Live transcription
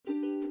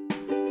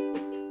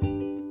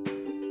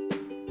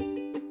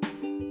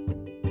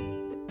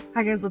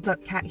Hi guys, what's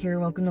up? Kat here.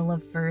 Welcome to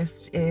Love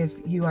First. If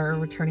you are a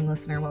returning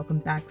listener, welcome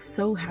back.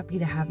 So happy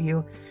to have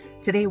you.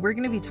 Today we're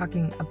going to be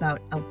talking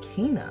about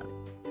Elkanah.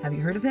 Have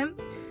you heard of him?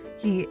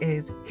 He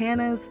is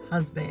Hannah's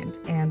husband,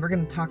 and we're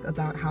going to talk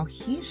about how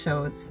he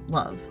shows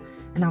love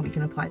and how we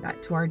can apply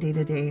that to our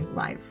day-to-day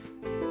lives.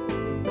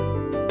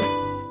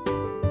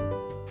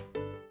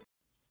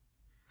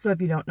 So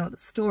if you don't know the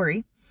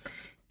story,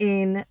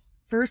 in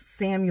 1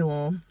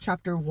 Samuel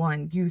chapter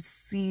 1, you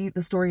see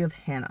the story of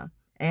Hannah.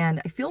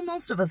 And I feel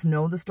most of us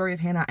know the story of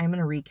Hannah. I'm going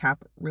to recap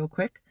real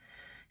quick.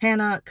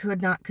 Hannah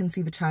could not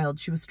conceive a child.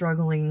 She was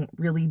struggling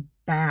really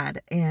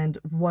bad and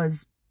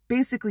was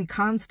basically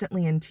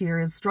constantly in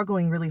tears,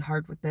 struggling really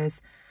hard with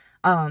this.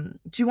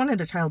 She wanted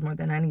a child more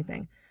than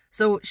anything.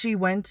 So she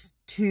went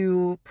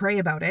to pray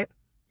about it.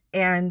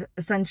 And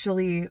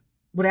essentially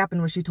what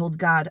happened was she told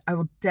God, I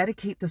will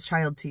dedicate this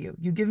child to you.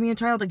 You give me a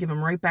child, I give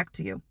him right back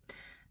to you.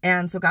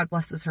 And so God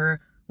blesses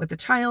her with a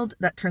child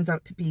that turns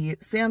out to be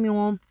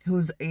Samuel,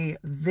 who's a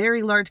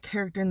very large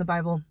character in the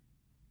Bible,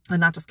 and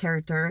not just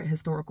character, a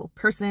historical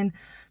person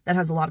that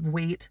has a lot of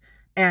weight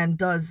and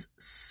does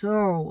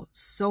so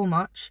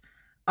much.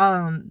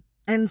 And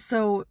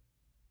so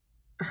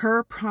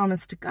her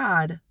promise to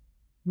God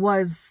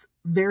was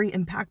very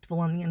impactful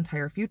on the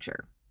entire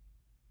future.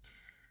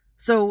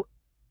 So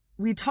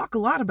we talk a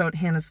lot about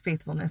Hannah's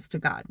faithfulness to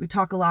God. We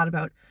talk a lot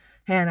about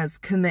Hannah's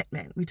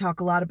commitment. We talk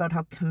a lot about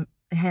how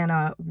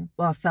Hannah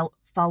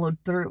followed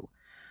through.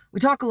 We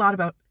talk a lot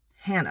about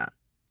Hannah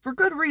for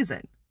good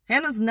reason.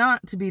 Hannah's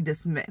not to be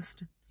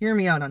dismissed. Hear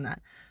me out on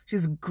that.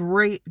 She's a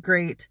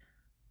great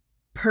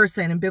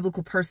person and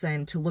biblical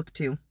person to look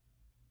to.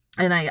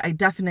 And I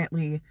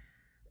definitely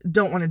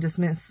don't want to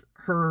dismiss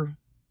her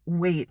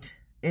weight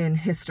in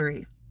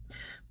history.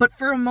 But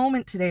for a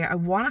moment today, I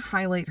want to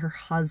highlight her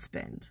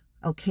husband,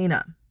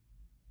 Elkanah.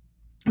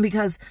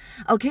 Because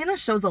Elkanah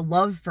shows a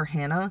love for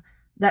Hannah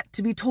that,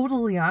 to be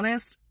totally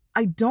honest,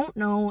 I don't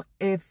know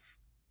if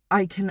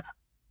I can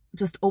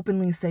just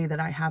openly say that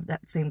I have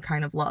that same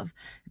kind of love.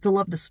 It's a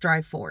love to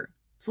strive for.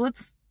 So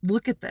let's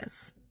look at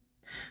this.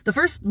 The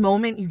first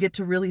moment you get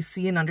to really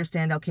see and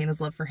understand Elkanah's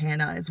love for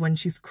Hannah is when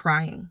she's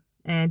crying.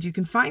 And you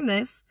can find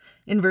this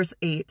in verse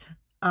 8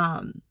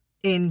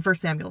 in 1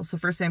 Samuel. So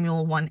 1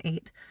 Samuel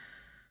 1:8.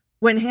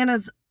 When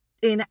Hannah's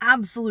in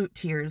absolute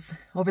tears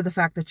over the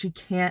fact that she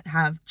can't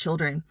have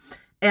children.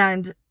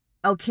 And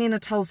Elkanah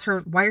tells her,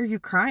 why are you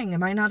crying?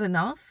 Am I not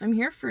enough? I'm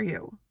here for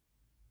you.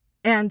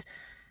 And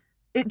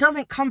it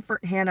doesn't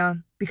comfort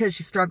Hannah because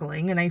she's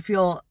struggling. And I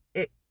feel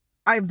it.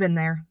 I've been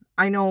there.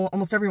 I know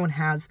almost everyone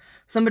has.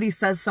 Somebody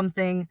says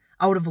something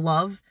out of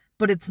love,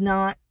 but it's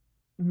not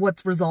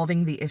what's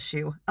resolving the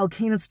issue.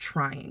 Elkanah's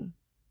trying.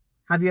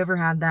 Have you ever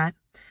had that?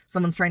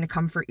 Someone's trying to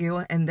comfort you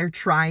and they're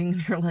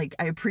trying. You're like,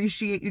 I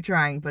appreciate you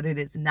trying, but it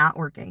is not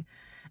working.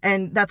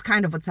 And that's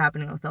kind of what's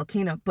happening with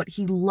Elkanah. But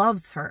he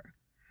loves her.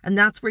 And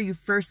that's where you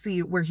first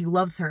see where he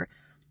loves her.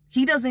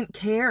 He doesn't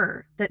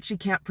care that she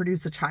can't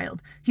produce a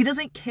child. He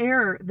doesn't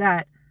care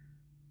that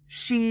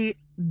she's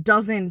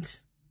not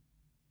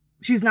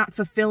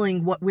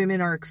fulfilling what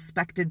women are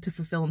expected to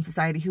fulfill in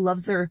society. He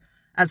loves her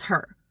as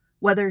her,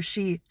 whether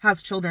she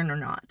has children or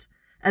not.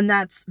 And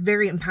that's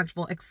very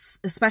impactful,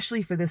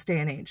 especially for this day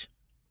and age.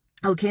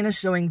 Elkanah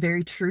showing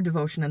very true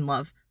devotion and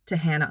love to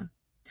Hannah.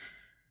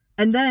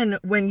 And then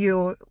when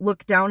you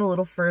look down a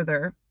little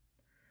further,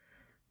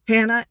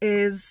 Hannah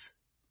is,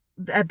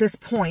 at this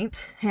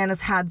point,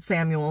 Hannah's had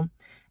Samuel,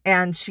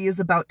 and she is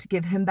about to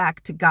give him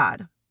back to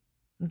God.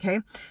 Okay?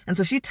 And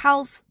so she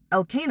tells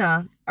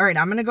Elkanah, all right,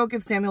 I'm going to go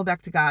give Samuel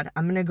back to God.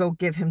 I'm going to go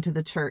give him to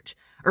the church,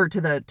 or to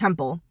the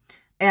temple.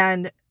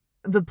 And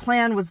the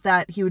plan was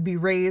that he would be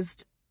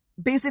raised,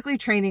 basically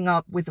training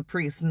up with a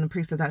priest. And the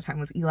priest at that time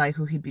was Eli,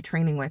 who he'd be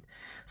training with.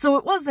 So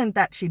it wasn't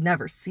that she'd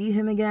never see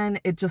him again.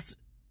 It just,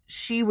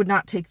 she would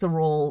not take the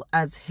role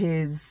as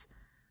his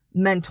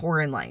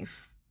mentor in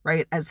life.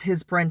 Right? As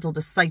his parental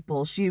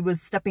disciple, she was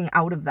stepping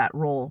out of that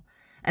role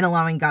and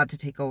allowing God to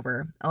take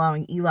over,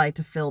 allowing Eli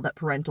to fill that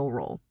parental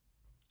role.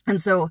 And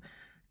so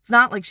it's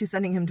not like she's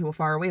sending him to a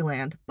faraway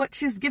land, but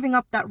she's giving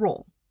up that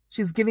role.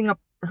 She's giving up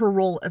her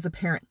role as a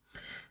parent.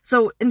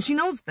 So, and she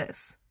knows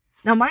this.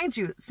 Now, mind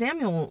you,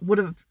 Samuel would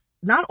have,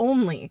 not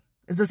only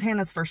is this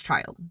Hannah's first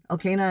child,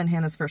 Elkanah and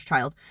Hannah's first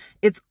child,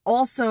 it's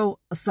also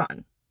a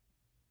son.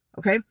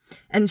 Okay.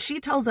 And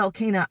she tells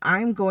Elkanah,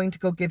 I'm going to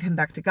go give him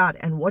back to God.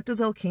 And what does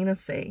Elkanah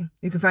say?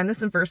 You can find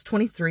this in verse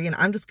 23, and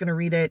I'm just going to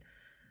read it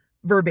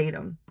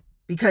verbatim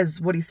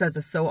because what he says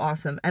is so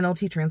awesome.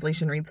 NLT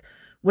translation reads,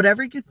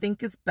 whatever you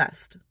think is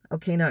best,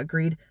 Elkanah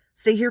agreed.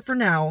 Stay here for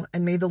now,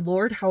 and may the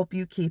Lord help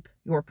you keep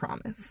your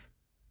promise.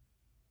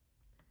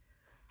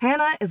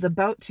 Hannah is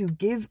about to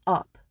give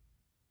up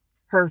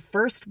her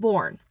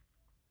firstborn,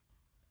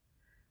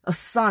 a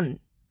son,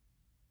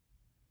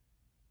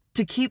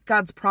 to keep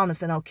God's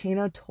promise, and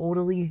Elkanah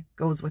totally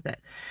goes with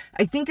it.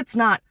 I think it's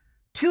not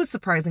too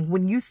surprising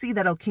when you see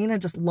that Elkanah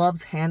just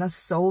loves Hannah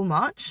so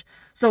much.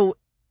 So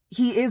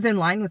he is in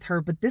line with her,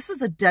 but this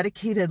is a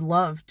dedicated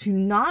love to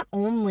not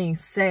only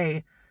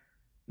say,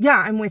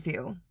 yeah, I'm with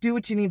you. Do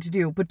what you need to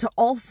do, but to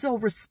also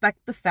respect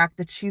the fact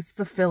that she's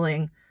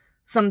fulfilling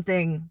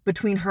something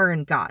between her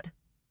and God.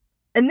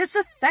 And this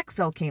affects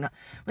Elkanah.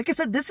 Like I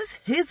said, this is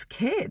his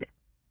kid.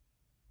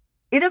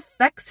 It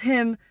affects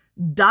him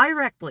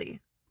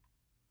directly.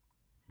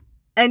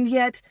 And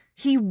yet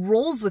he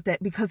rolls with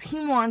it because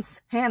he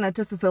wants Hannah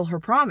to fulfill her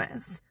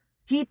promise.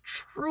 He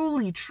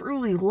truly,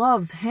 truly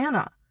loves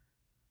Hannah.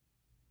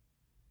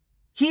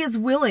 He is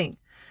willing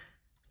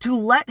to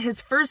let his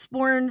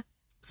firstborn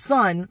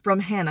son from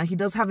Hannah, he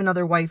does have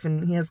another wife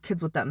and he has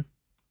kids with them,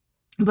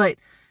 but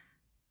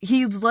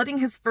he's letting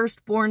his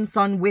firstborn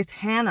son with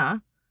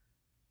Hannah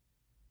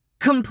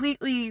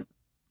completely,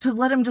 to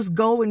let him just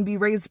go and be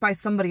raised by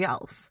somebody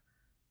else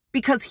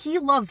because he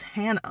loves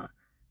Hannah.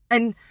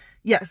 And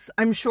yes,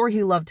 I'm sure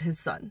he loved his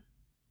son.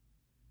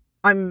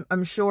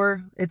 I'm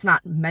sure it's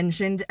not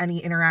mentioned any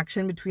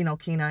interaction between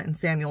Elkanah and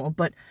Samuel,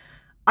 but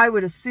I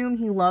would assume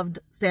he loved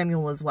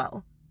Samuel as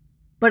well.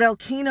 But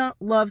Elkanah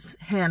loves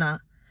Hannah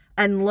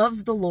and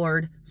loves the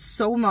Lord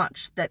so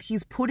much that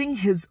he's putting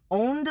his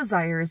own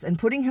desires and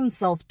putting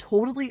himself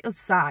totally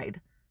aside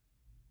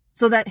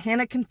so that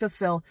Hannah can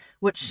fulfill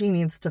what she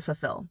needs to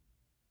fulfill.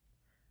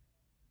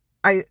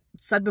 I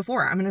said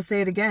before, I'm going to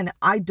say it again.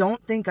 I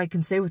don't think I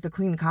can say with a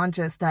clean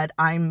conscience that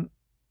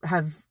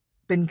have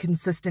been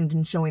consistent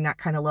in showing that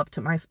kind of love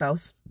to my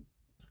spouse.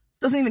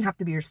 Doesn't even have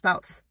to be your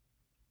spouse.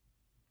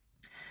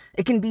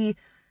 It can be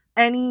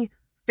any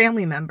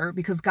family member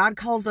because God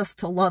calls us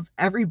to love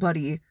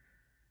everybody.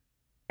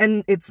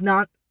 And it's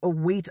not a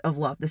weight of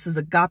love. This is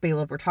agape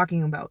love we're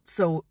talking about.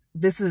 So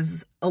this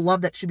is a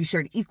love that should be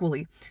shared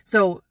equally.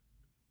 So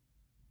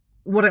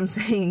what I'm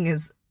saying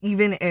is,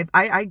 even if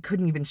I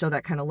couldn't even show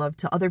that kind of love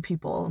to other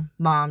people,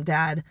 mom,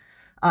 dad,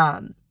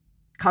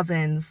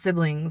 cousins,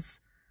 siblings,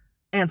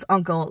 aunts,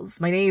 uncles,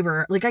 my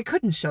neighbor, like I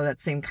couldn't show that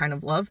same kind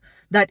of love,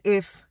 that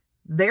if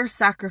they're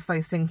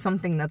sacrificing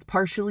something that's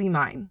partially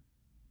mine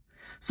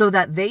so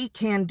that they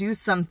can do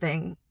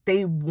something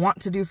they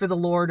want to do for the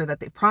Lord or that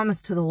they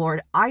promised to the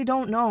Lord, I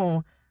don't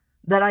know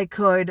that I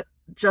could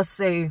just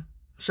say,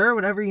 sure,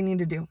 whatever you need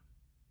to do,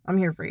 I'm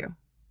here for you.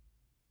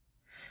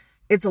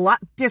 It's a lot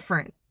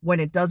different when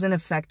it doesn't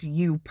affect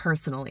you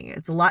personally.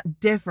 It's a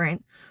lot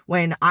different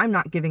when I'm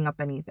not giving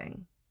up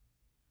anything,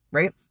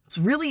 right? It's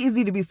really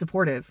easy to be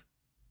supportive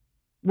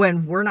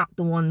when we're not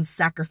the ones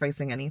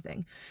sacrificing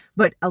anything.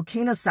 But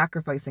Elkanah's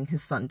sacrificing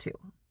his son too.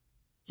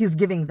 He's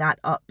giving that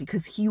up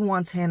because he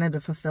wants Hannah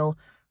to fulfill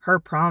her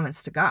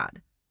promise to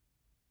God.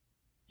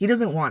 He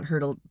doesn't want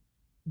her to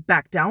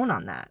back down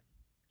on that.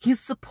 He's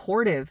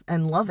supportive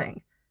and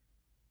loving.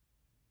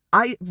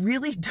 I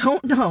really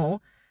don't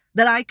know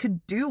that I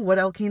could do what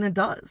Elkanah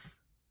does.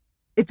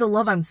 It's a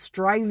love I'm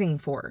striving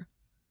for.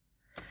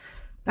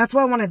 That's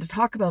why I wanted to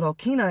talk about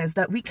Elkanah, is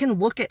that we can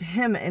look at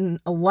him in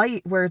a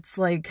light where it's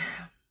like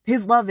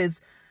his love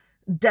is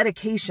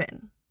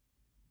dedication,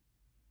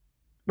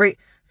 right?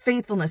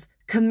 Faithfulness,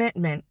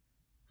 commitment,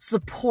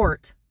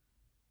 support.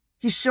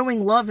 He's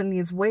showing love in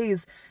these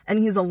ways, and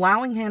he's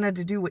allowing Hannah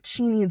to do what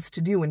she needs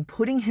to do and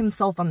putting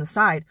himself on the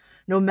side.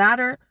 No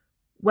matter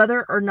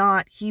whether or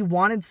not he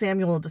wanted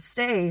Samuel to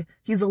stay,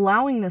 he's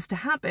allowing this to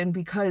happen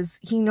because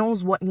he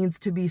knows what needs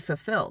to be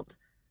fulfilled.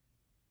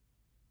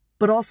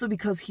 But also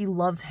because he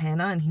loves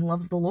Hannah and he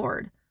loves the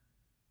Lord.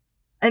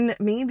 And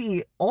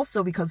maybe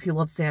also because he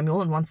loves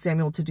Samuel and wants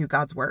Samuel to do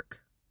God's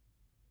work.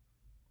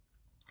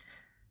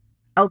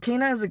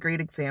 Elkanah is a great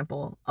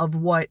example of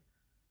what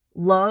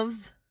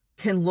love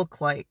can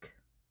look like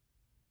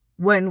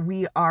when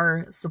we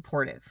are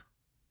supportive,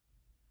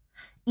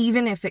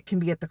 even if it can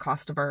be at the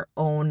cost of our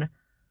own,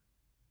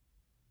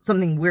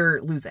 something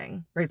we're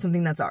losing, right?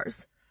 Something that's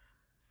ours.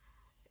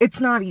 It's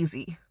not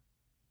easy.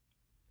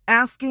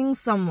 Asking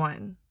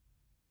someone,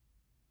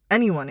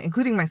 anyone,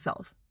 including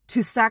myself,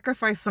 to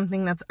sacrifice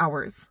something that's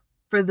ours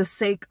for the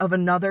sake of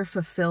another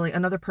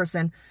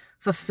person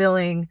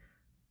fulfilling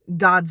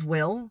God's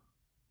will.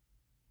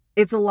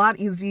 It's a lot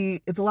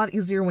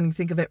easier when you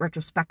think of it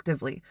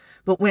retrospectively.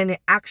 But when it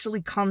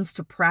actually comes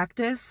to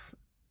practice,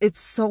 it's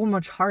so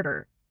much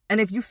harder. And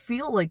if you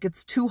feel like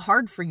it's too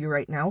hard for you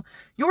right now,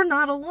 you're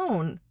not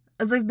alone.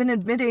 As I've been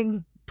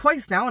admitting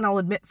twice now, and I'll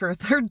admit for a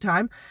third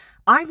time,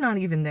 I'm not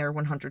even there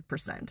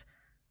 100%.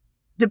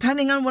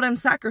 Depending on what I'm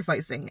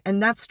sacrificing.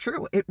 And that's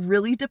true. It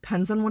really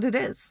depends on what it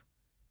is.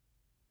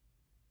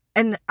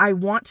 And I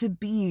want to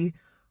be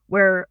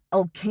where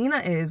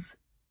Elkanah is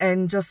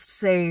and just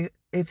say,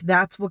 if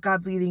that's what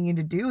God's leading you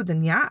to do,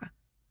 then yeah.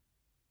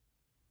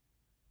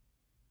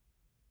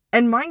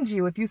 And mind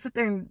you, if you sit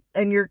there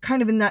and you're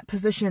kind of in that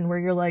position where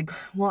you're like,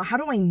 well, how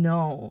do I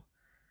know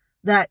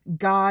that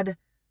God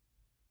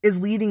is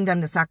leading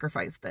them to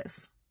sacrifice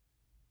this?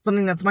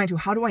 Something that's mine too.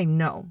 How do I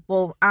know?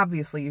 Well,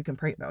 obviously you can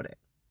pray about it,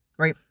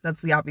 right?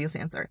 That's the obvious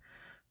answer.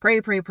 Pray,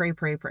 pray, pray,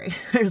 pray, pray.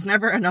 There's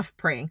never enough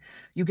praying.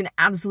 You can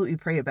absolutely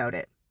pray about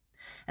it.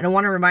 And I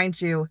want to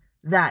remind you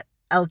that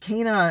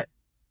Elkanah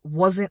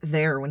wasn't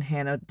there when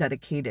Hannah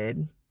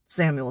dedicated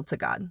Samuel to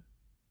God.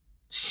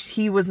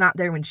 He was not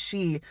there when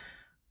she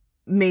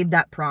made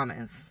that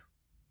promise.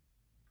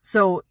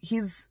 So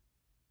he's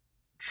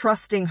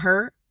trusting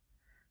her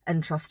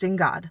and trusting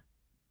God.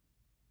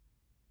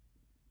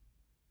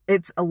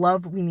 It's a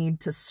love we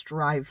need to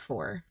strive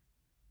for.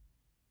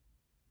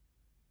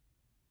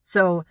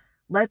 So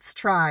let's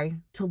try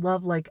to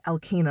love like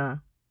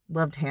Elkanah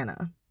loved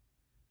Hannah.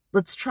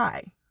 Let's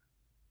try.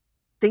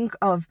 Think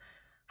of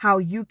how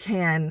you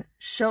can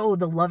show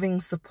the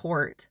loving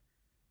support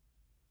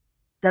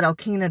that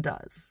Elkanah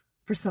does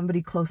for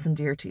somebody close and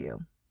dear to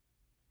you.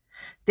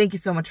 Thank you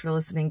so much for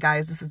listening,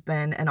 guys. This has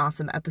been an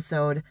awesome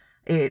episode.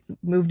 It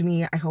moved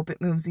me. I hope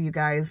it moves you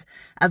guys.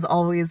 As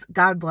always,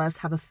 God bless.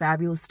 Have a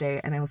fabulous day,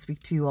 and I will speak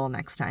to you all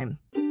next time.